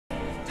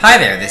Hi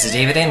there, this is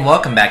David and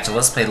welcome back to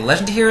Let's Play The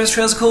Legend of Heroes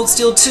Trails of Cold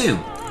Steel 2.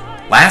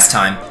 Last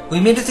time, we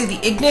made it through the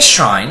Ignis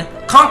Shrine,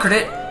 conquered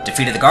it,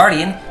 defeated the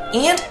Guardian,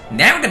 and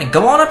now we're going to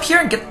go on up here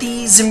and get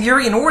the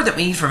Zemurian ore that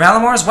we need for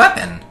Valamar's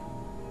weapon.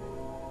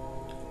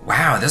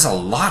 Wow, there's a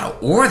lot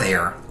of ore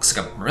there. Looks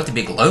like a really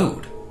big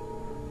load.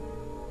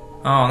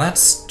 Oh,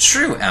 that's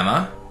true,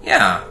 Emma.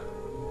 Yeah.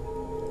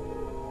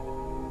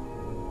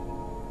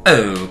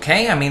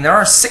 Okay, I mean, there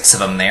are 6 of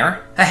them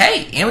there.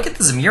 Hey, and we get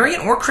the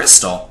Zemurian ore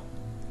crystal.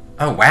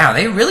 Oh wow,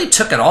 they really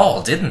took it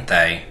all, didn't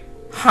they?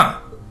 Huh.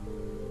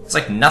 There's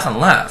like nothing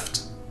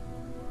left.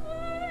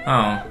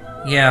 Oh,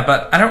 yeah,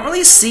 but I don't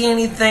really see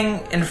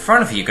anything in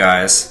front of you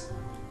guys.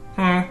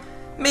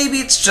 Maybe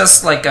it's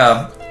just like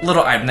a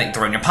little item that you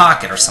throw in your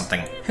pocket or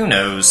something. Who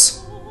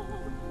knows?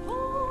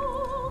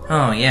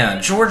 Oh yeah,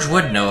 George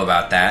would know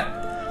about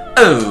that.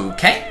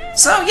 Okay,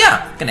 so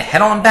yeah, I'm gonna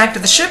head on back to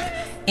the ship,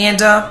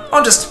 and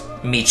I'll just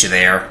meet you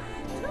there.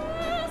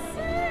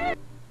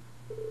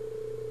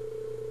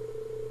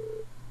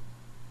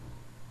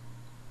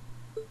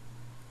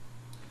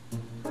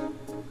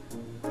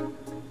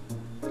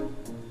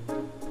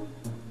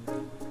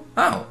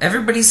 Oh,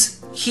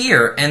 everybody's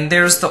here, and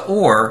there's the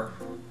ore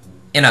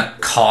in a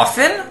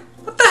coffin?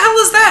 What the hell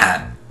is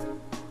that?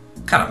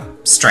 Kind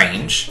of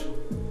strange.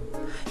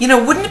 You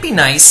know, wouldn't it be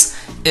nice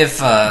if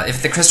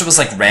the crystal was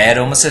like red,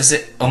 almost as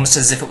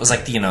if it was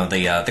like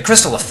the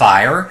crystal of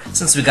fire,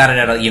 since we got it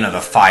at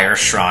the fire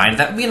shrine?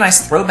 That would be a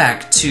nice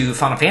throwback to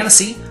Final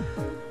Fantasy,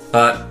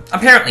 but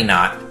apparently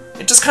not.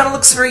 It just kind of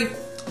looks very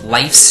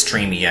life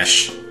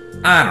streamy-ish.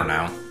 I don't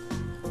know.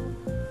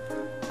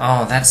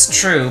 Oh, that's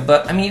true,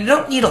 but I mean, you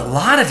don't need a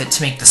lot of it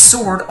to make the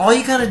sword. All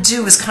you gotta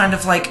do is kind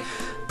of like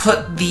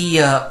put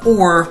the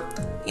ore,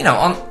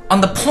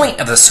 on the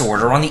point of the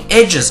sword or on the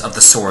edges of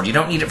the sword. You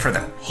don't need it for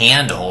the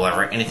handle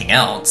or anything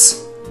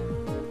else.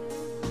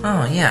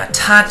 Oh yeah,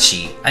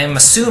 Tachi. I'm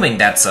assuming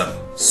that's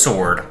a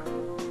sword.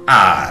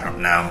 I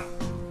don't know.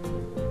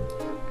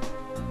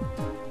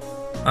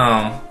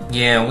 Oh,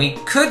 yeah, we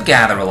could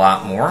gather a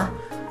lot more.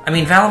 I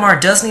mean, Valimar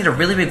does need a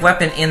really big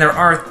weapon, and there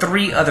are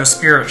 3 other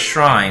spirit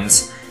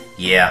shrines.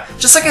 Yeah,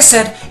 just like I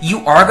said, you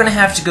are going to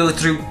have to go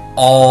through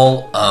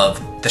all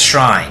of the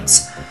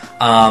shrines.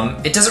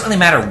 It doesn't really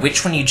matter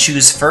which one you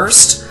choose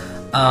first.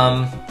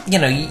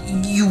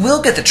 You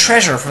will get the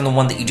treasure from the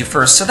one that you do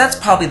first, so that's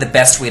probably the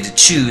best way to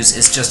choose,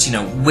 is just,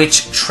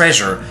 which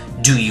treasure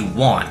do you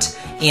want.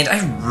 And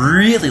I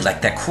really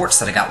like that quartz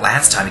that I got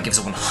last time. It gives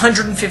it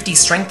 150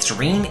 strength to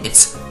Reen.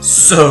 It's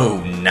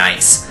so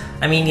nice.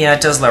 I mean, yeah,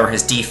 it does lower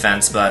his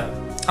defense, but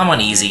I'm on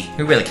easy.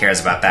 Who really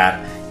cares about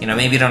that?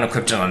 Maybe don't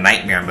equip it on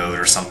nightmare mode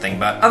or something,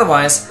 but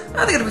otherwise,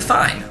 I think it'll be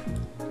fine.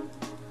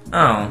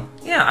 Oh,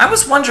 yeah, I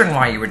was wondering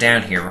why you were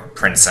down here,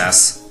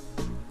 Princess.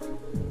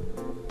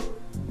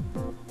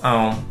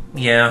 Oh,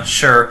 yeah,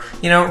 sure.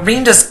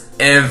 Reen does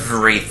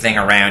everything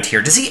around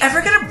here. Does he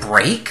ever get a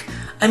break?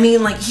 I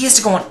mean, like, he has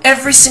to go on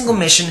every single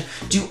mission,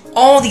 do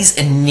all these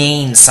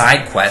inane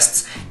side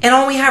quests, and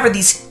all we have are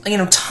these,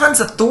 tons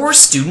of Thor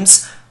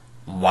students.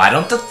 Why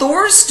don't the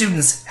Thor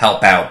students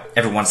help out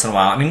every once in a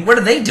while? I mean, what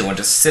are they doing?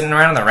 Just sitting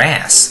around on their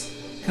ass?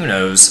 Who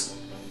knows?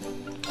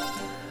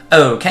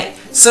 Okay,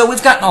 so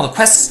we've gotten all the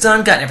quests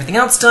done, gotten everything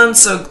else done,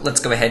 so let's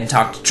go ahead and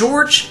talk to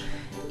George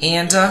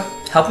and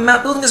help him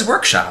out building his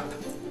workshop.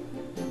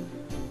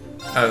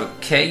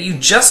 Okay, you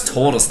just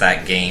told us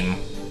that, game.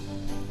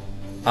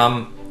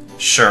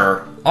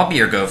 Sure. I'll be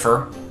your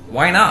gopher.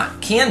 Why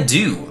not? Can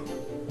do.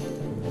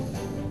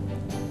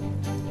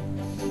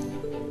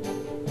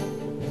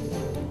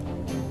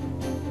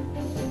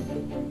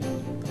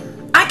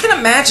 I can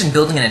imagine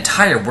building an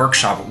entire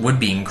workshop would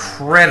be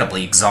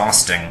incredibly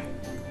exhausting.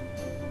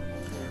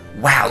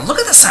 Wow, look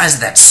at the size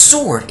of that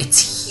sword!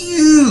 It's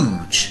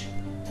huge!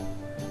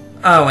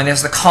 Oh, and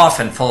there's the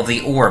coffin full of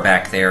the ore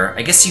back there.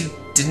 I guess you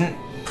didn't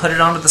put it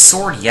onto the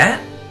sword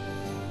yet?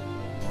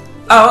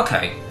 Oh,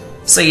 okay.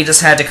 So you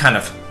just had to kind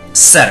of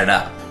set it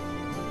up.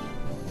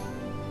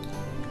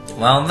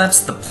 Well,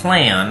 that's the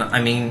plan.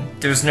 I mean,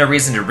 there's no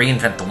reason to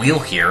reinvent the wheel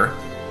here.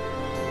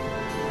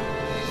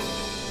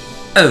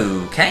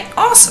 Okay,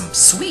 awesome,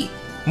 sweet.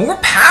 More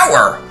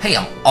power! Hey,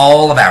 I'm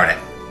all about it.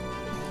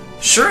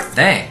 Sure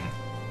thing.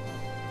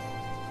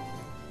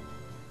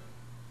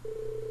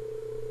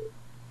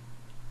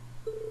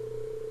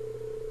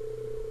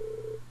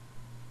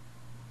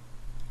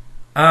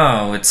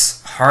 Oh,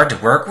 it's hard to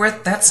work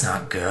with? That's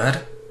not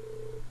good.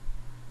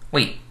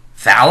 Wait,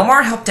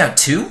 Valimar helped out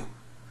too?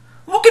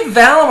 What could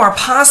Valimar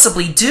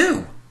possibly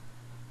do?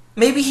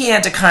 Maybe he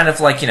had to kind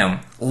of, like,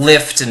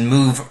 lift and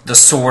move the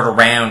sword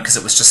around because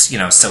it was just,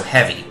 so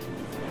heavy.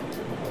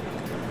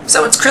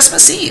 So it's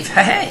Christmas Eve,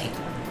 hey!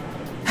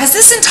 Has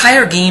this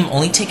entire game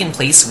only taken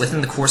place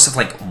within the course of,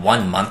 like,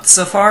 1 month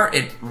so far?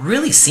 It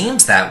really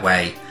seems that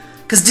way.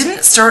 Because didn't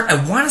it start, I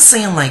want to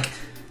say, on, like,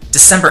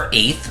 December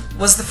 8th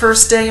was the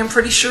first day, I'm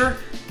pretty sure?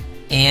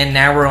 And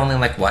now we're only,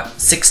 like, what,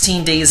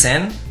 16 days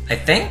in, I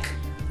think?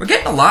 We're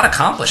getting a lot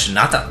accomplished in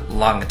not that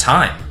long a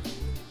time.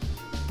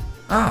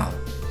 Oh.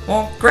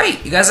 Well,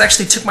 great. You guys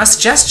actually took my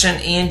suggestion,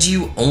 and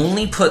you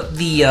only put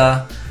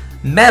the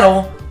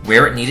metal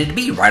where it needed to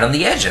be, right on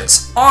the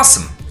edges.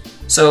 Awesome.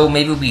 So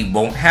maybe we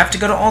won't have to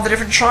go to all the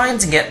different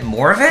shrines and get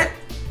more of it?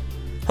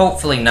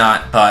 Hopefully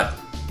not, but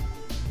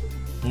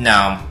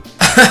no.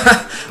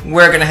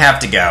 We're gonna have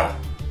to go.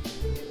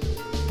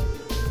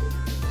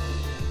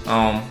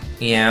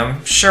 Yeah,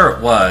 I'm sure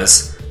it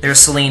was. There's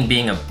Celine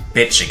being a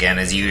bitch again,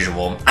 as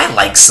usual. I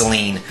like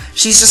Celine.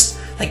 She's just,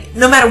 like,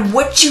 no matter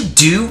what you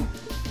do,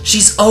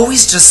 she's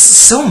always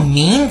just so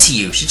mean to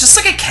you. She's just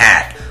like a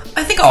cat.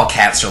 I think all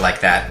cats are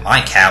like that.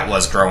 My cat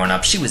was growing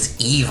up. She was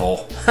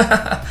evil.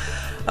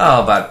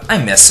 Oh, but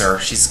I miss her.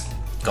 She's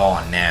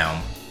gone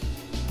now.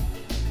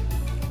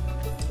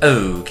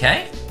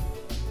 Okay.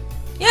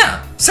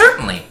 Yeah,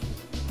 certainly.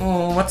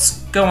 Well,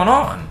 what's going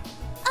on?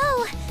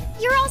 Oh,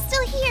 you're all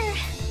still here.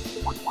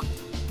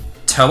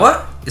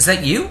 Toa? Is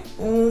that you?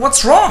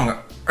 What's wrong?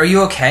 Are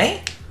you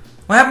okay?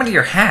 What happened to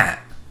your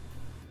hat?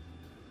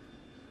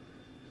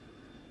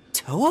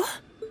 Toa?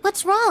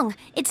 What's wrong?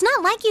 It's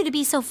not like you to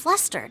be so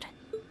flustered.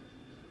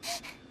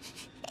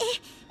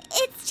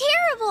 It's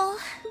terrible.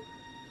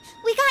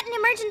 We got an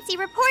emergency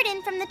report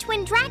in from the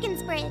Twin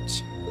Dragons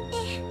Bridge.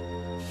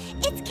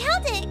 It's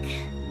Celdic.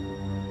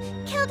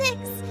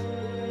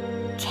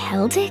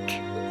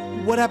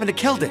 Celdic? What happened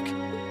to Celdic?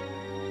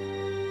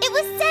 It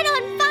was set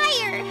on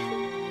fire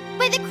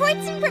by the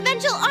Kreuzon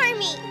Provincial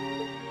Army.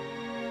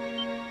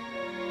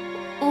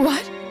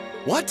 What?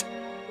 What?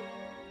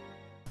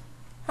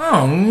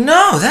 Oh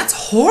no, that's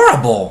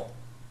horrible.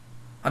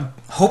 I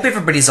hope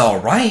everybody's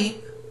alright.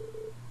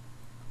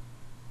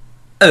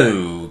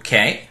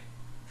 Okay.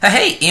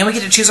 Hey, and we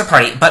get to choose our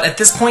party, but at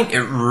this point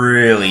it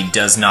really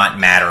does not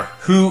matter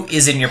who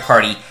is in your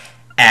party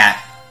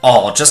at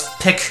all. Just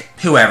pick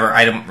whoever,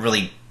 I don't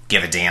really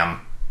give a damn.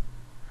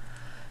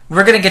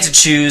 We're gonna get to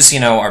choose,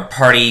 our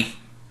party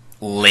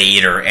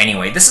later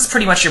anyway. This is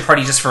pretty much your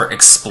party just for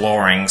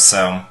exploring,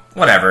 so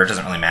whatever, it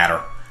doesn't really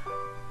matter.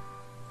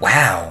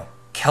 Wow,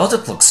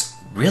 Celdic looks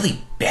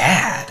really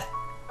bad.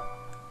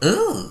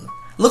 Ooh,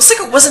 looks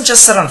like it wasn't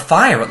just set on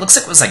fire, it looks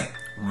like it was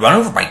run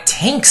over by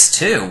tanks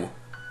too.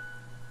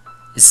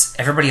 Is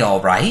everybody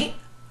alright?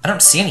 I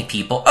don't see any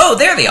people. Oh,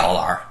 there they all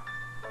are.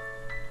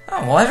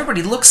 Oh, well,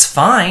 everybody looks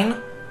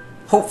fine.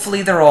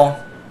 Hopefully they're all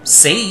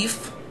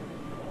safe.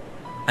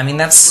 I mean,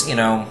 that's,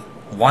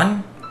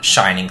 one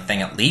shining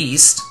thing at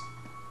least.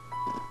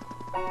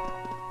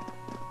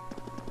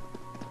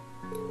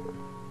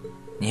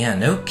 Yeah,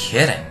 no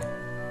kidding.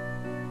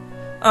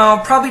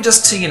 Oh, probably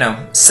just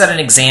to, set an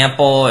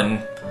example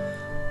and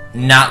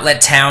not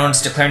let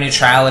towns declare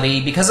neutrality,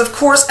 because of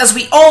course, as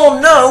we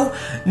all know,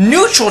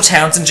 neutral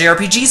towns in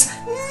JRPGs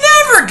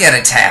never get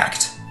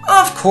attacked!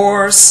 Of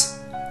course.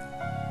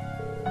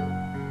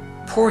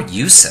 Poor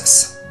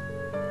Eustace.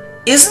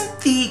 Isn't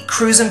the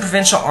Kreuzon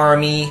Provincial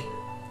Army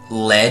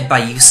led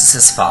by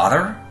Eustace's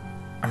father?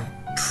 I'm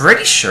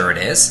pretty sure it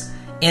is.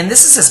 And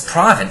this is his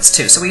province,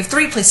 too, so we have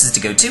 3 places to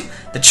go to.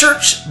 The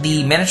church,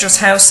 the manager's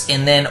house,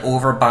 and then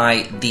over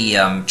by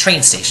the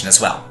train station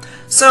as well.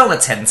 So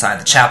let's head inside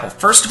the chapel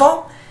first of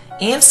all,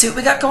 and see what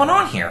we got going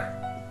on here.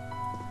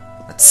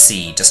 Let's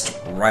see, just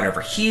right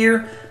over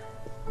here.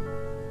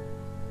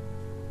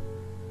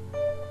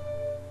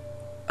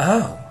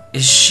 Oh,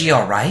 is she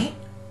alright?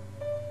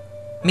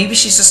 Maybe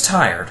she's just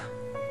tired.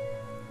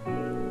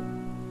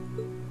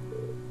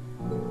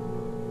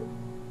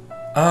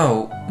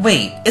 Oh,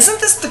 wait, isn't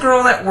this the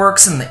girl that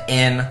works in the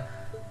inn?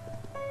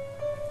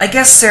 I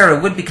guess Sarah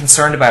would be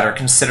concerned about her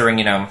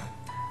considering,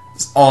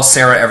 all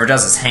Sarah ever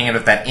does is hang out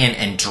at that inn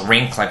and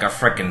drink like a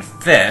frickin'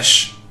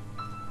 fish.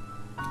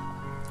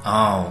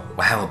 Oh,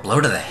 wow, a blow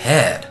to the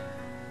head.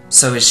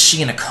 So is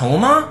she in a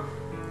coma?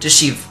 Does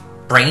she have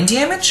brain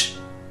damage?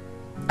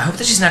 I hope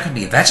that she's not going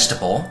to be a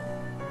vegetable.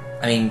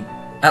 I mean,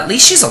 at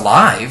least she's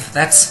alive.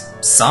 That's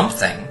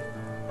something.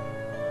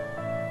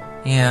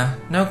 Yeah,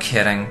 no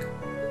kidding.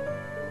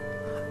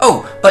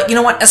 Oh, but you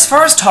know what? As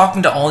far as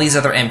talking to all these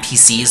other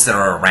NPCs that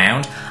are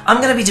around, I'm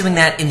going to be doing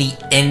that in the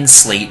end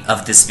slate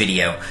of this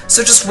video.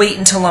 So just wait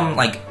until I'm,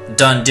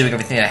 done doing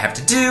everything that I have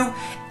to do,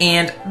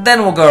 and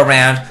then we'll go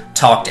around,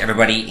 talk to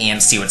everybody,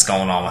 and see what's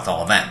going on with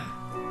all of them.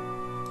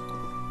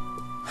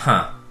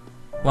 Huh.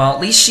 Well, at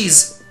least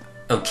she's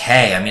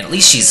okay. I mean, at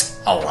least she's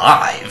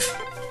alive.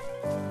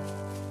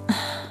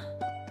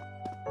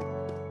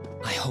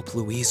 I hope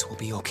Louise will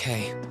be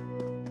okay.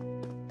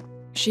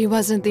 She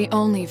wasn't the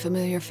only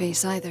familiar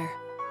face either.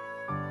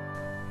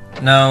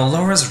 No,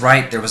 Laura's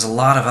right. There was a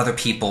lot of other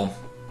people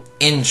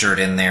injured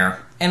in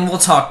there, and we'll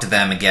talk to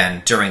them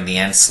again during the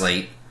end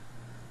slate.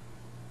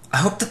 I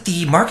hope that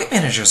the market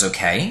manager's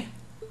okay.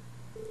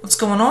 What's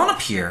going on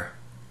up here?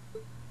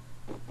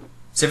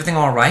 Is everything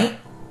alright?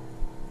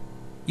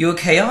 You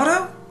okay,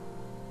 Otto?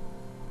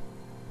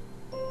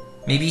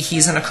 Maybe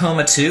he's in a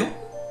coma too?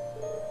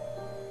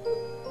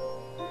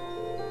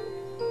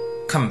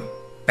 Come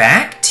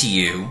back to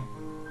you?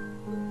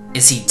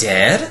 Is he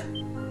dead?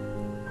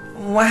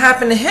 What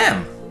happened to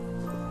him?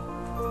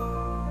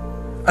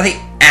 Are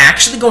they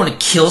actually going to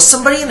kill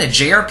somebody in a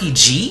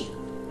JRPG?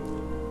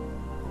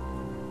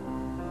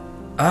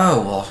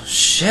 Oh, well,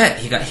 shit,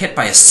 he got hit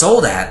by a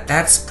Soldat.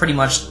 That's pretty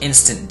much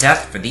instant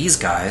death for these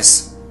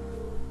guys.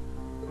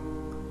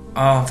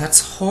 Oh,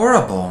 that's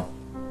horrible.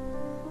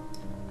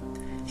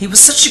 He was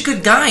such a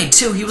good guy,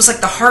 too. He was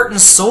like the heart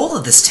and soul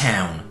of this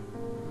town.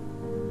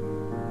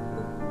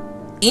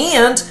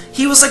 And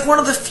he was like one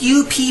of the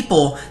few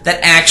people that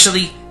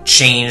actually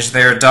changed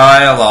their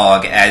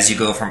dialogue as you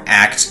go from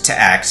act to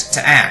act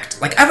to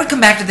act. Like, I would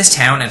come back to this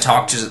town and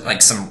talk to,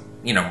 like, some,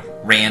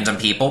 random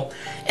people,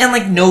 and,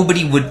 like,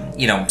 nobody would,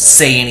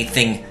 say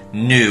anything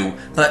new,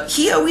 but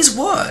he always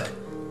would.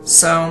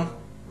 So,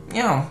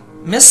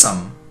 miss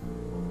him.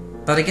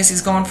 But I guess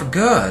he's gone for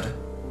good.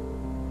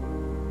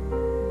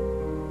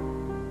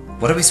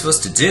 What are we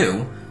supposed to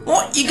do?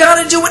 Well, you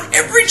gotta do what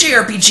every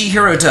JRPG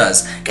hero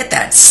does. Get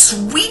that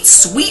sweet,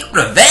 sweet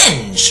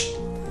revenge.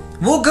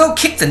 We'll go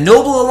kick the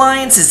Noble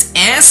Alliance's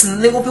ass, and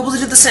then they won't be able to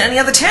do this in any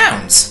other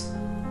towns.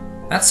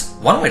 That's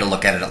one way to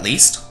look at it, at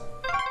least.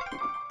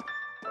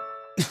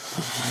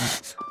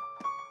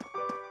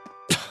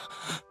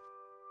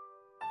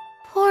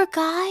 Poor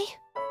guy.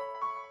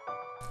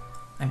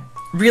 I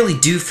really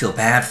do feel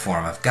bad for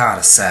him, I've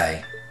gotta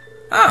say.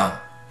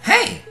 Oh,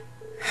 hey,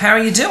 how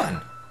are you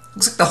doing?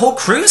 Looks like the whole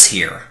crew's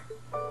here.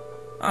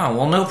 Oh,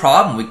 well, no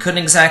problem. We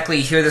couldn't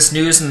exactly hear this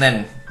news and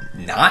then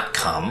not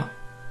come.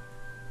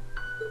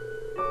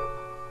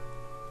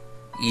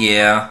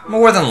 Yeah,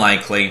 more than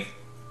likely.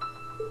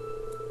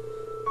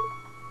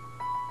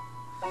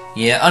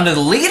 Yeah, under the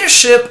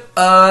leadership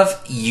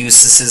of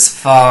Eustace's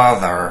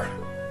father.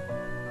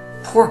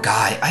 Poor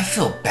guy, I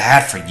feel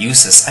bad for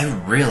Eustace, I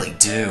really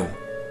do.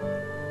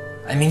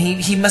 I mean,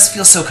 he must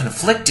feel so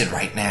conflicted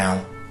right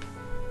now.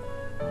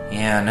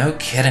 Yeah, no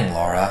kidding,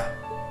 Laura.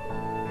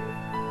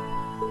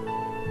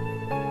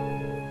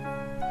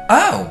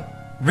 Oh,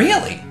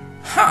 really?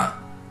 Huh.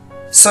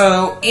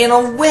 So, in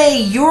a way,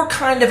 you're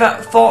kind of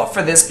at fault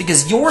for this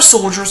because your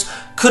soldiers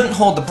couldn't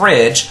hold the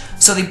bridge,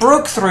 so they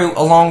broke through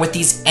along with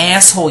these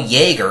asshole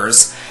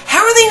Jaegers.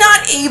 How are they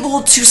not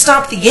able to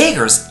stop the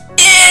Jaegers?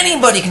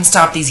 Anybody can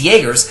stop these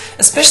Jaegers,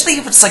 especially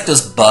if it's like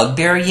those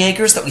bugbear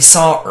Jaegers that we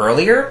saw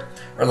earlier,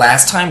 or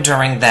last time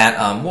during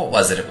that, what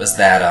was it? It was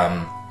that,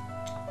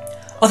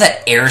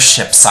 that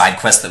airship side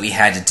quest that we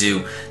had to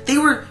do. They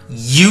were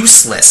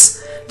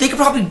useless. They could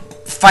probably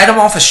fight them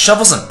off with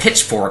shovels and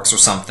pitchforks or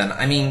something.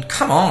 I mean,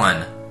 come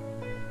on.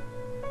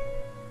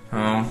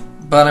 Oh,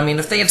 but I mean,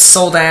 if they had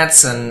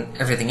Soldats and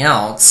everything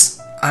else,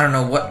 I don't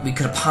know what we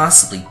could have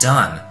possibly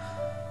done.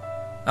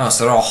 Oh,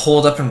 so they're all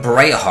holed up in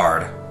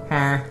Bereahard.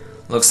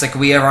 Looks like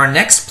we have our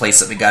next place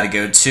that we gotta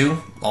go to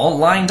all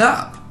lined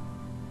up.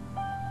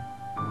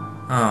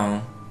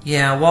 Oh,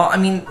 yeah, well, I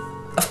mean,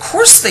 of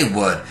course they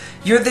would.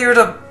 You're there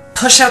to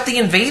push out the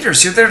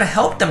invaders. You're there to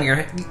help them.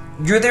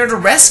 You're there to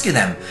rescue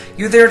them.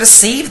 You're there to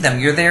save them.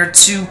 You're there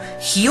to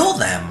heal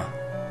them.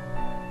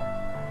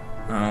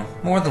 Oh,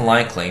 more than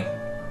likely.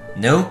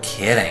 No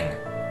kidding.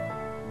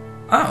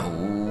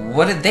 Oh,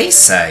 what did they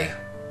say?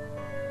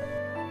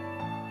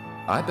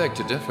 I beg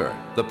to differ.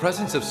 The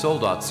presence of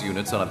Soldats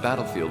units on a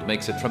battlefield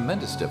makes a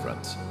tremendous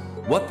difference.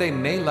 What they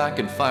may lack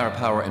in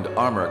firepower and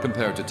armor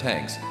compared to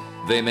tanks,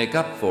 they make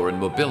up for in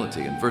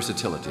mobility and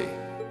versatility.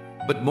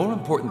 But more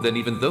important than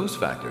even those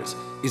factors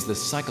is the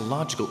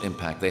psychological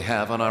impact they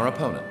have on our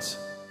opponents.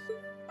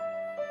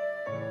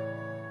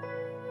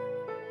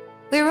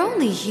 We're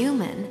only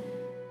human.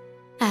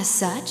 As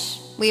such,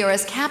 we are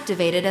as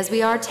captivated as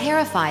we are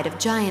terrified of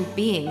giant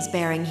beings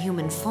bearing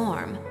human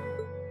form.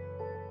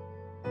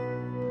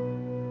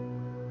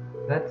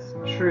 That's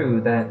true,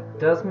 that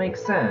does make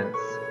sense.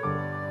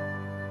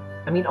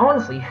 I mean,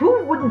 honestly,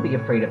 who wouldn't be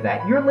afraid of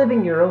that? You're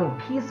living your own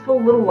peaceful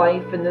little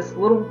life in this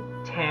little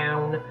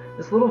town,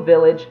 this little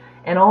village,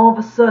 and all of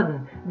a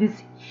sudden,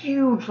 this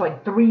huge,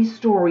 like,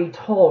 3-story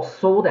tall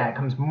Soldat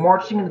comes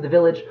marching into the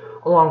village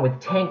along with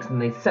tanks,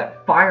 and they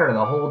set fire to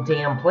the whole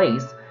damn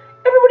place.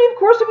 Everybody, of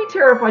course, would be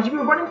terrified. You'd be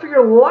running for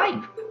your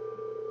life.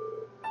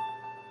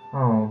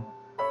 Oh.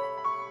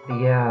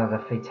 Yeah, the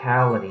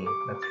fatality.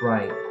 That's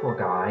right. Poor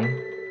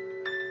guy.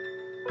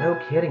 No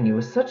kidding, he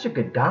was such a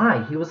good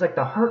guy. He was like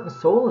the heart and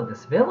soul of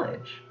this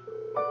village.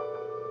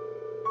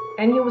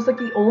 And he was like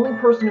the only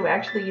person who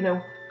actually,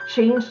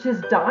 changed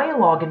his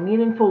dialogue in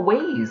meaningful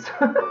ways.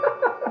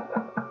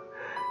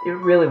 It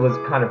really was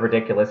kind of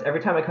ridiculous. Every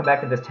time I come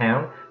back to this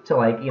town to,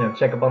 like,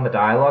 check up on the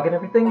dialogue and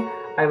everything,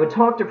 I would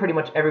talk to pretty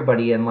much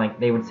everybody and, like,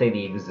 they would say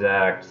the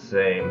exact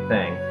same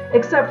thing.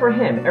 Except for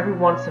him. Every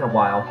once in a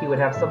while, he would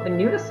have something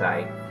new to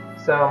say.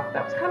 So,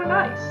 that was kind of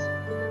nice.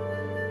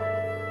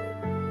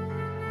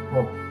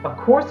 Well, of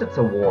course it's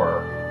a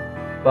war,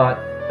 but,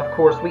 of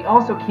course, we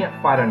also can't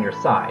fight on your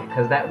side,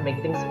 because that would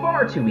make things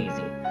far too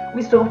easy.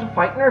 We still have to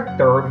fight in our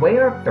third way,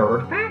 our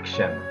third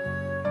faction.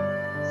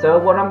 So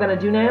what I'm going to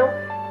do now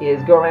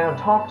is go around and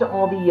talk to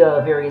all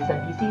the various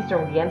NPCs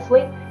during the end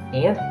slate,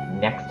 and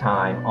next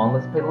time on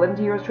Let's Play The Legend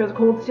of Heroes Trails of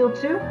Cold Steel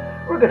 2,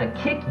 we're going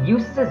to kick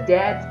Eustace's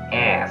dad's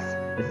ass.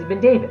 This has been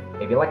David.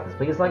 If you like this,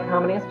 please like,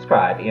 comment, and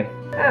subscribe, and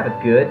have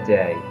a good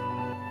day.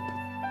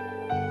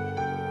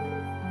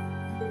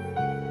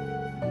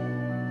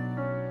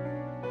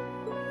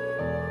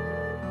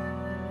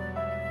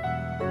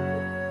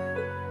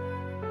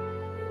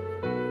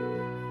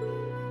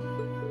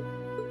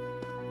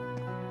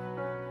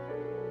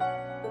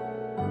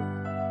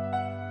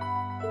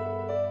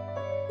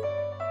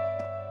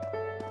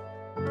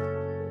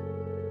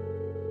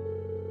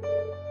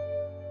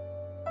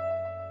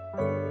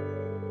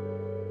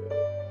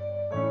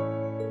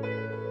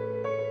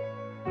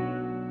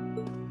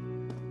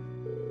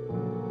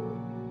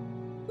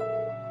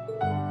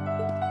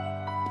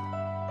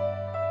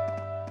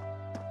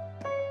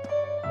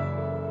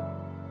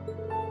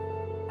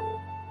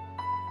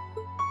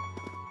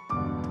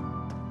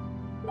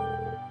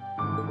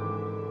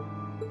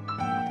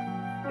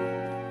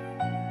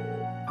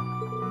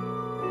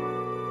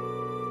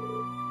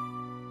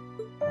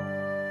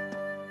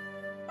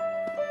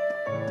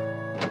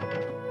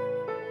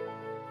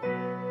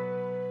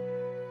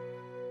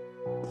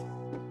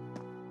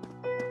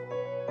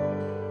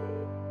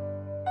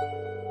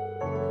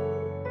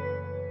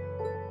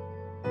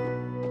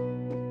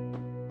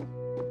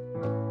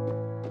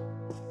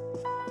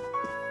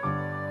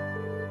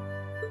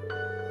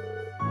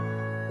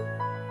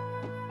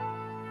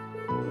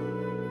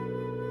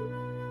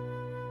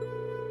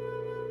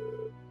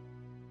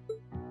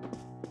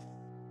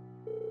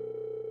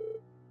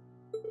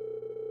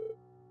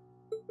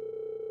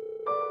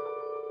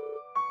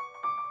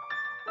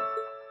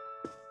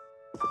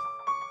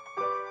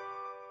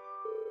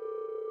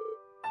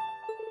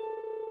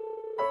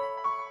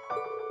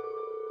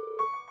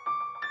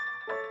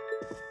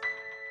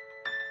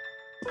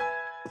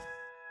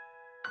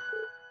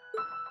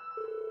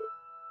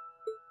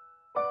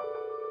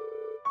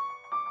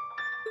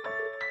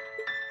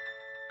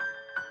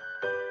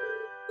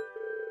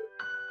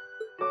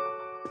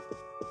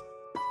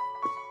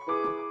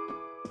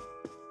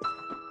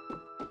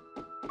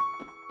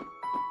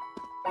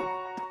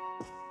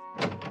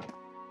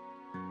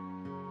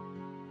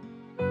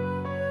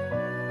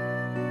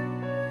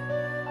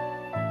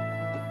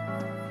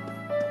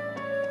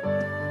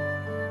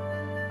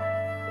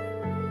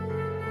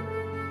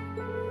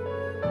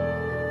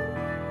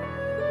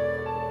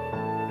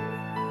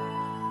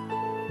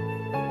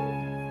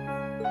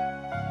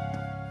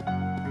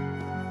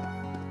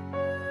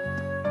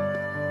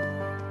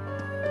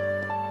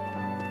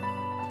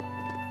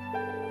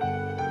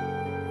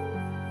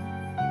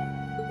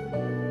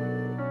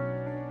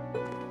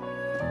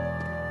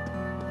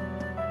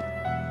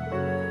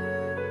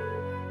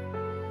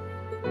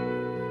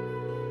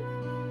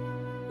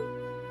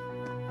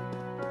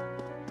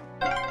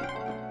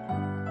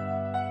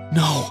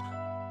 No.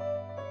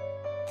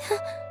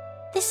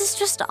 This is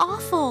just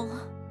awful.